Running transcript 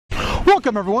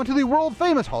Welcome everyone to the world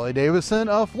famous Harley-Davidson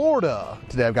of Florida.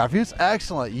 Today I've got for you this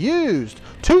excellent used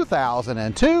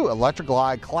 2002 Electra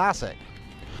Glide Classic.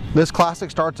 This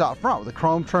Classic starts out front with a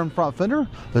chrome trim front fender,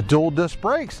 the dual disc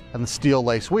brakes, and the steel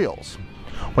lace wheels.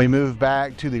 We move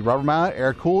back to the rubber mounted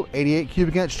air-cooled 88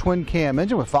 cubic inch twin cam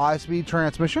engine with 5-speed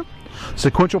transmission,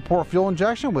 sequential port fuel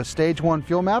injection with stage 1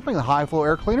 fuel mapping, the high flow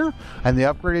air cleaner, and the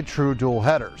upgraded true dual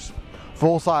headers.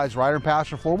 Full-size rider and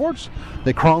passenger floorboards,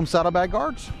 the chrome saddlebag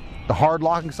guards, the hard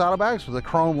locking saddlebags with the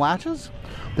chrome latches,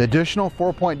 the additional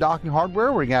 4-point docking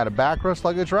hardware where you can add a backrest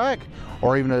luggage rack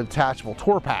or even a detachable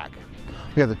tour pack.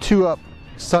 We have the 2-up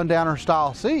sundowner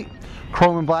style seat,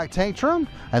 chrome and black tank trim,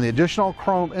 and the additional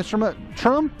chrome instrument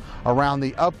trim around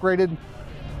the upgraded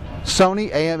Sony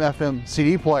AM/FM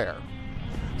CD player.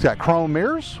 It's got chrome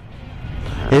mirrors,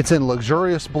 it's in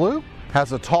luxurious blue,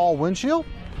 has a tall windshield,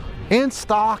 in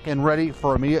stock and ready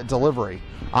for immediate delivery.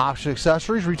 Option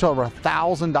accessories retail over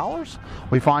 $1,000.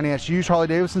 We finance used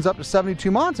Harley-Davidsons up to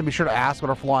 72 months, and be sure to ask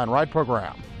about our Fly and Ride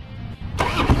program.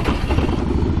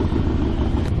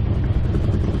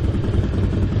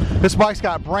 This bike's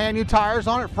got brand new tires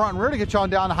on it, front and rear, to get you on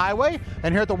down the highway.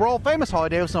 And here at the world famous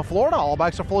Harley-Davidson of Florida, all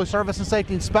bikes are fully serviced and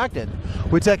safety inspected.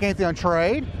 We take anything on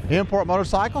trade, import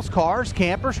motorcycles, cars,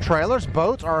 campers, trailers,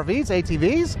 boats, RVs,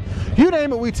 ATVs. You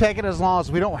name it, we take it as long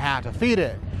as we don't have to feed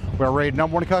it. We're rated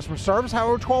 #1 in customer service, have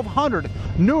over 1,200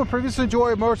 new and previously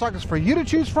enjoyed motorcycles for you to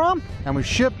choose from, and we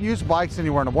ship used bikes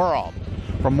anywhere in the world.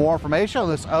 For more information on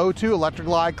this 02 Electra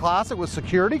Glide Classic with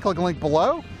security, click the link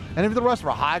below. And if the rest of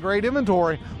our high-grade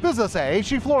inventory, visit us at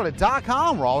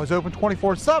hdflorida.com. We're always open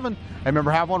 24/7. And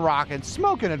remember, have one rockin',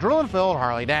 smoking, a drilling filled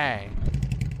Harley day.